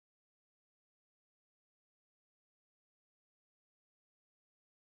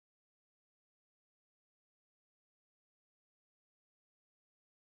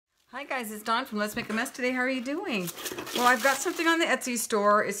Hi guys, it's Dawn from Let's Make a Mess today. How are you doing? Well, I've got something on the Etsy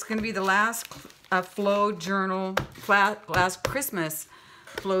store. It's going to be the last flow journal, last Christmas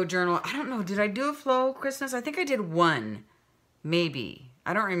flow journal. I don't know, did I do a flow Christmas? I think I did one, maybe.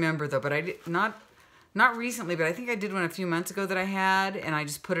 I don't remember though, but I did not recently, but I think I did one a few months ago that I had, and I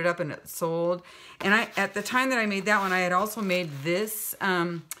just put it up and it sold. And at the time that I made that one, I had also made this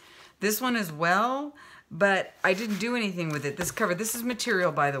this one as well. But I didn't do anything with it. This cover, this is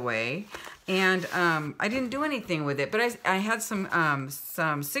material, by the way, and I didn't do anything with it. But I had some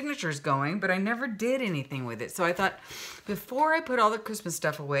signatures going, but I never did anything with it. So I thought, before I put all the Christmas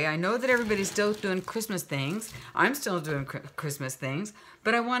stuff away, I know that everybody's still doing Christmas things. I'm still doing Christmas things,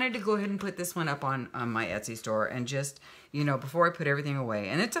 but I wanted to go ahead and put this one up on my Etsy store and just, you know, before I put everything away.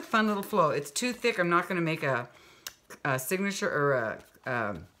 And it's a fun little flow. It's too thick. I'm not going to make a signature or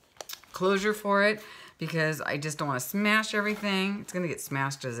a closure for it, because I just don't want to smash everything. It's going to get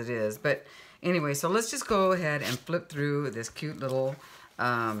smashed as it is. But anyway, so let's just go ahead and flip through this cute little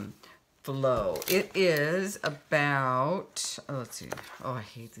flow. It is about, oh, let's see. Oh, I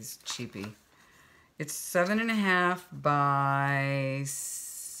hate these cheapy. It's 7.5 by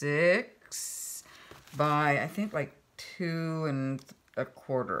 6 by, I think, like 2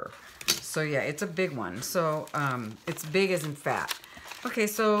 1/4. So yeah, it's a big one. So it's big as in fat. Okay,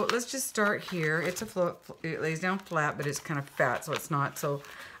 so let's just start here. It's a float, it lays down flat, but it's kind of fat, so it's not. So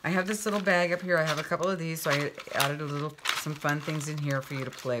I have this little bag up here. I have a couple of these, so I added some fun things in here for you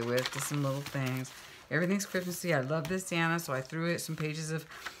to play with, just some little things. Everything's Christmassy. I love this Santa, so I threw it some pages of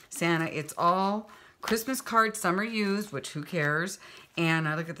Santa. It's all Christmas cards. Some are used, which who cares? And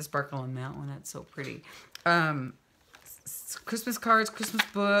I look at the sparkle on that one. That's so pretty. Christmas cards, Christmas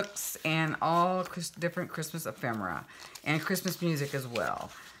books, and all different Christmas ephemera, and Christmas music as well.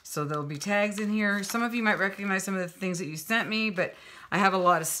 So there'll be tags in here. Some of you might recognize some of the things that you sent me, but I have a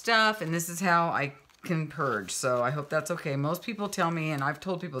lot of stuff, and this is how I can purge. So I hope that's okay. Most people tell me, and I've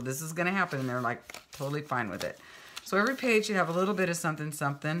told people this is going to happen, and they're like totally fine with it. So every page should have a little bit of something,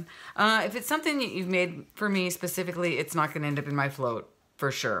 something. If it's something that you've made for me specifically, it's not going to end up in my float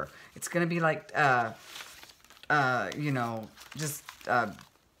for sure. It's going to be like you know, just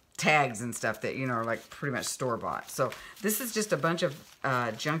tags and stuff that, you know, are like pretty much store-bought. So this is just a bunch of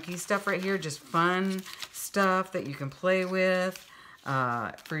junky stuff right here, just fun stuff that you can play with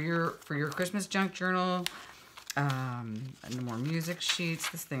for your Christmas junk journal. And more music sheets.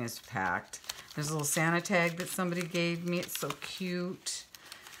 This thing is packed. There's a little Santa tag that somebody gave me. It's so cute.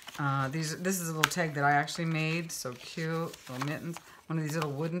 This is a little tag that I actually made. So cute. Little mittens. One of these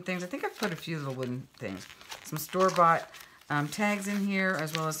little wooden things. I think I've put a few little wooden things. Some store-bought tags in here,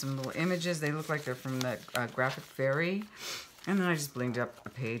 as well as some little images. They look like they're from the Graphic Fairy. And then I just blinged up a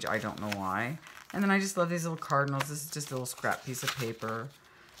page. I don't know why. And then I just love these little cardinals. This is just a little scrap piece of paper.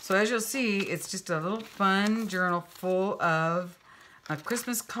 So as you'll see, it's just a little fun journal full of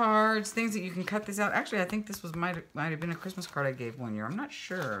Christmas cards, things that you can cut this out. Actually, I think this might have been a Christmas card I gave one year. I'm not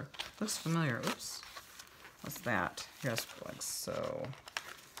sure. Looks familiar. Oops. What's that? Here's like so.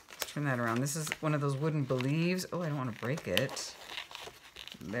 Let's turn that around. This is one of those wooden believes. Oh, I don't want to break it.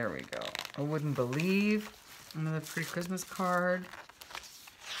 There we go. A wooden believe. Another pretty Christmas card.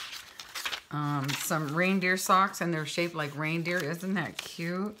 Some reindeer socks, and they're shaped like reindeer. Isn't that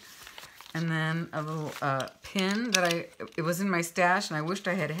cute? And then a little pin that it was in my stash, and I wished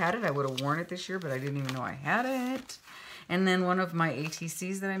I had it. I would have worn it this year, but I didn't even know I had it. And then one of my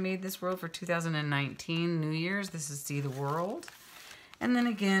ATCs that I made this world for 2019 New Year's. This is See the World. And then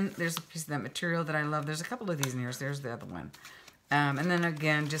again, there's a piece of that material that I love. There's a couple of these in here. So there's the other one. And then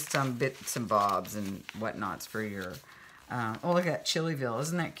again, just some bits and bobs and whatnots for your... oh, look at Chillyville.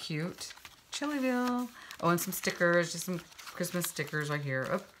 Isn't that cute? Chillyville. Oh, and some stickers. Just some Christmas stickers right here.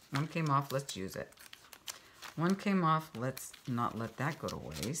 Oh, one came off. Let's use it. One came off. Let's not let that go to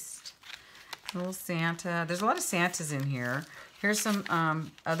waste. Little Santa. There's a lot of Santas in here. Here's some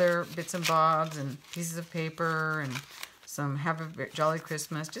other bits and bobs and pieces of paper and some Have a Jolly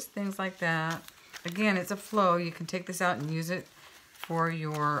Christmas. Just things like that. Again, it's a flow. You can take this out and use it for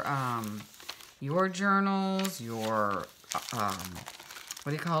your journals, your what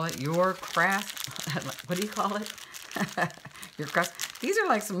do you call it? Your craft. What do you call it? Your craft. These are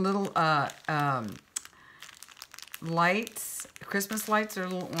like some little lights, Christmas lights. They're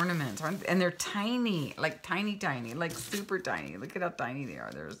little ornaments, and they're tiny, like tiny, like super tiny. Look at how tiny they are.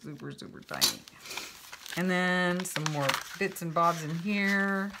 They're super, super tiny. And then some more bits and bobs in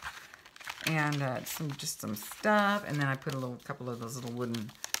here, and just some stuff. And then I put a couple of those little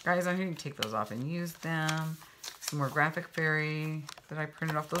wooden guys on here. You can take those off and use them. Some more Graphic Fairy that I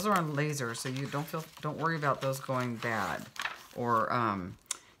printed off. Those are on laser, so you don't worry about those going bad or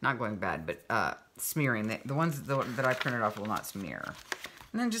not going bad, but smearing. The ones that I printed off will not smear.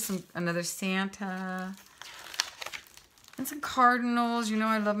 And then just another Santa. And some cardinals. You know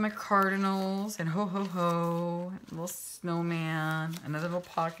I love my cardinals. And ho, ho, ho. A little snowman. Another little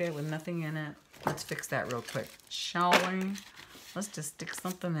pocket with nothing in it. Let's fix that real quick, shall we? Let's just stick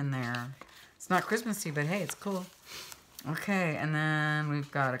something in there. It's not Christmassy, but hey, it's cool. Okay, and then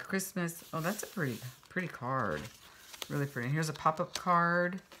we've got a Christmas. Oh, that's a pretty card. Really pretty. Here's a pop-up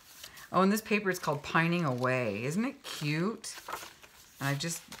card. Oh, and this paper is called Pining Away. Isn't it cute? And I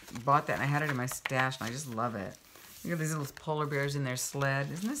just bought that, and I had it in my stash, and I just love it. Look at these little polar bears in their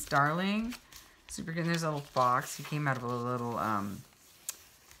sled. Isn't this darling? Super good. And there's a little fox. He came out of a little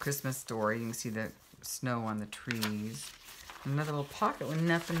Christmas story. You can see the snow on the trees. Another little pocket with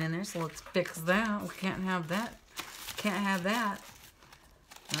nothing in there, so let's fix that. We can't have that. Can't have that.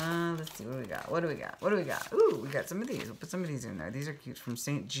 Let's see what we got. What do we got? What do we got? Ooh, we got some of these. We'll put some of these in there. These are cute from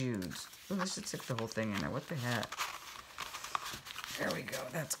St. Jude's. Ooh, let's just stick the whole thing in there. What the heck? There we go.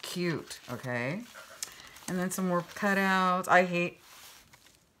 That's cute. Okay. And then some more cutouts. I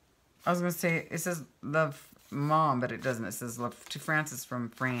was going to say, it says love mom, but it doesn't. It says love to Francis from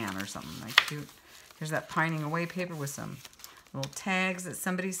Fran or something. Like cute. Here's that Pining Away paper with some little tags that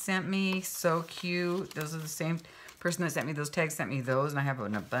somebody sent me. So cute. Those are the same person that sent me those tags sent me those, and I have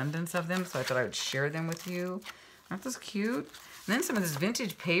an abundance of them, so I thought I would share them with you. Aren't those cute? And then some of this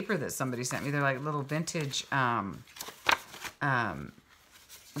vintage paper that somebody sent me. They're like little vintage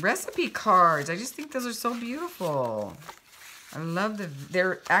recipe cards. I just think those are so beautiful. I love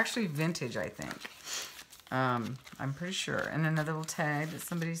they're actually vintage, I think. I'm pretty sure. And another little tag that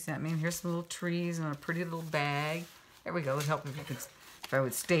somebody sent me. And here's some little trees and a pretty little bag. There we go. It'd help if I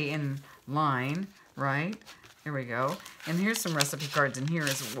would stay in line, right? There we go. And here's some recipe cards in here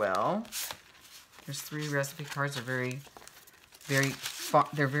as well. There's 3 recipe cards. They're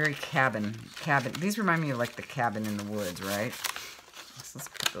very cabin. These remind me of like the cabin in the woods, right? So let's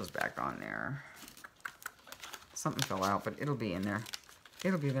put those back on there. Something fell out, but it'll be in there.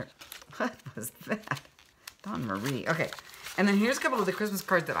 It'll be there. What was that? Dawn Marie. Okay. And then here's a couple of the Christmas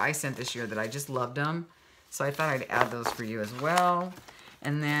cards that I sent this year that I just loved them. So I thought I'd add those for you as well.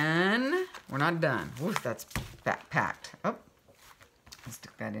 And then we're not done. Oof, that's packed. Oh, let's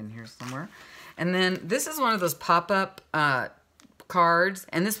stick that in here somewhere. And then this is one of those pop-up cards.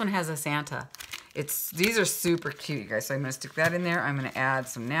 And this one has a Santa. These are super cute, you guys. So I'm going to stick that in there. I'm going to add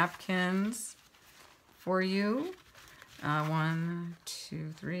some napkins for you. 1,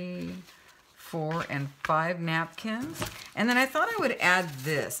 2, 3, 4, and 5 napkins. And then I thought I would add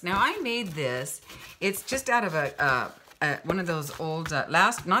this. Now I made this. It's just out of one of those old,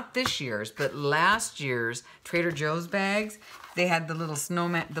 not this year's, but last year's Trader Joe's bags. They had the little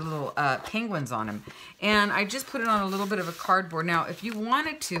snowman, the little penguins on them. And I just put it on a little bit of a cardboard. Now, if you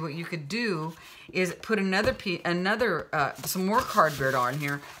wanted to, what you could do is put some more cardboard on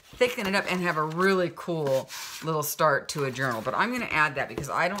here, thicken it up, and have a really cool little start to a journal. But I'm going to add that because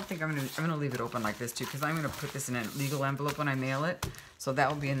I don't think I'm going to leave it open like this too, because I'm going to put this in a legal envelope when I mail it. So that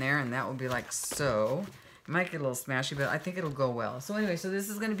will be in there, and that will be like so. It might get a little smashy, but I think it'll go well. So anyway, so this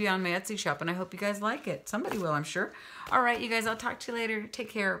is going to be on my Etsy shop, and I hope you guys like it. Somebody will, I'm sure. All right, you guys, I'll talk to you later. Take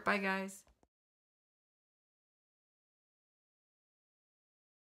care. Bye, guys.